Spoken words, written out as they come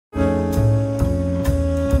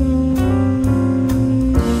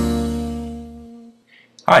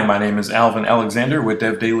Hi, my name is Alvin Alexander with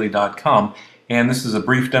DevDaily.com, and this is a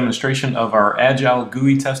brief demonstration of our Agile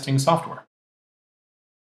GUI testing software.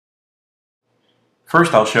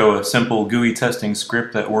 First, I'll show a simple GUI testing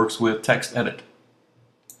script that works with TextEdit.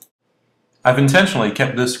 I've intentionally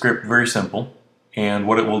kept this script very simple, and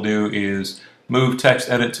what it will do is move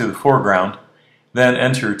TextEdit to the foreground, then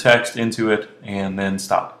enter text into it, and then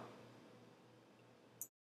stop.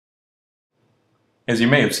 As you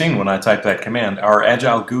may have seen when I typed that command, our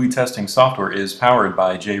Agile GUI testing software is powered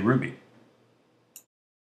by JRuby.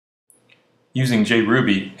 Using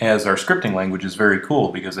JRuby as our scripting language is very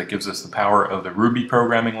cool because it gives us the power of the Ruby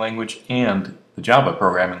programming language and the Java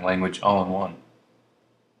programming language all in one.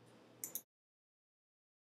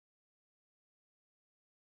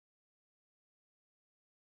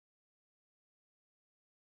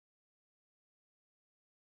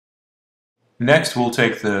 Next, we'll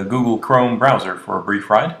take the Google Chrome browser for a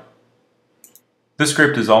brief ride. This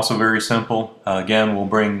script is also very simple. Again, we'll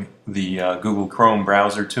bring the Google Chrome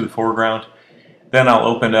browser to the foreground. Then I'll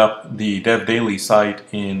open up the DevDaily site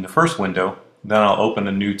in the first window. Then I'll open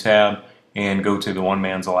a new tab and go to the One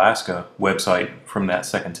Man's Alaska website from that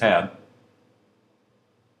second tab.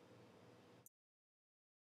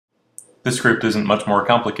 This script isn't much more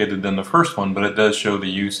complicated than the first one, but it does show the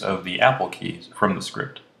use of the Apple keys from the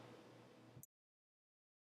script.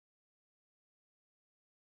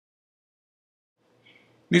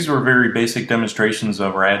 These were very basic demonstrations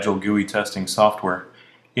of our Agile GUI testing software.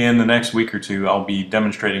 In the next week or two, I'll be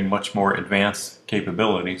demonstrating much more advanced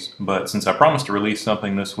capabilities, but since I promised to release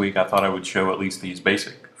something this week, I thought I would show at least these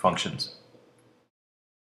basic functions.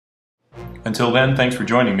 Until then, thanks for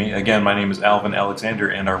joining me. Again, my name is Alvin Alexander,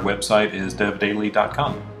 and our website is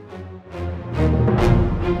devdaily.com.